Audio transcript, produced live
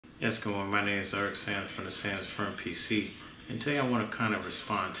Yes, good morning. My name is Eric Sands from the Sands Firm PC. And today I want to kind of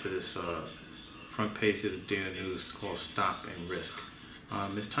respond to this front page of the Daily News called Stop and Risk.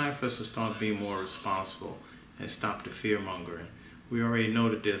 It's time for us to start being more responsible and stop the fear mongering. We already know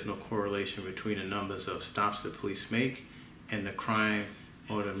that there's no correlation between the numbers of stops that police make and the crime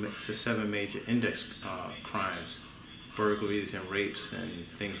or the 7 major index crimes, burglaries and rapes and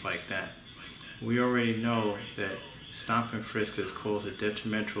things like that. We already know that stop and frisk has caused a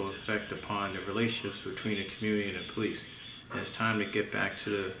detrimental effect upon the relationships between the community and the police. And it's time to get back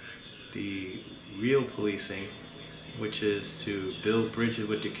to the real policing, which is to build bridges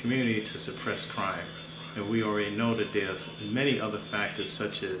with the community to suppress crime. And we already know that there's many other factors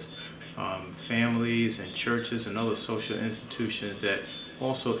such as families and churches and other social institutions that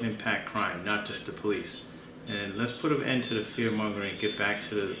also impact crime, not just the police. And let's put an end to the fear mongering and get back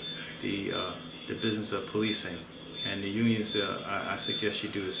to the business of policing. And the unions, I suggest you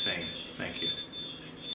do the same. Thank you.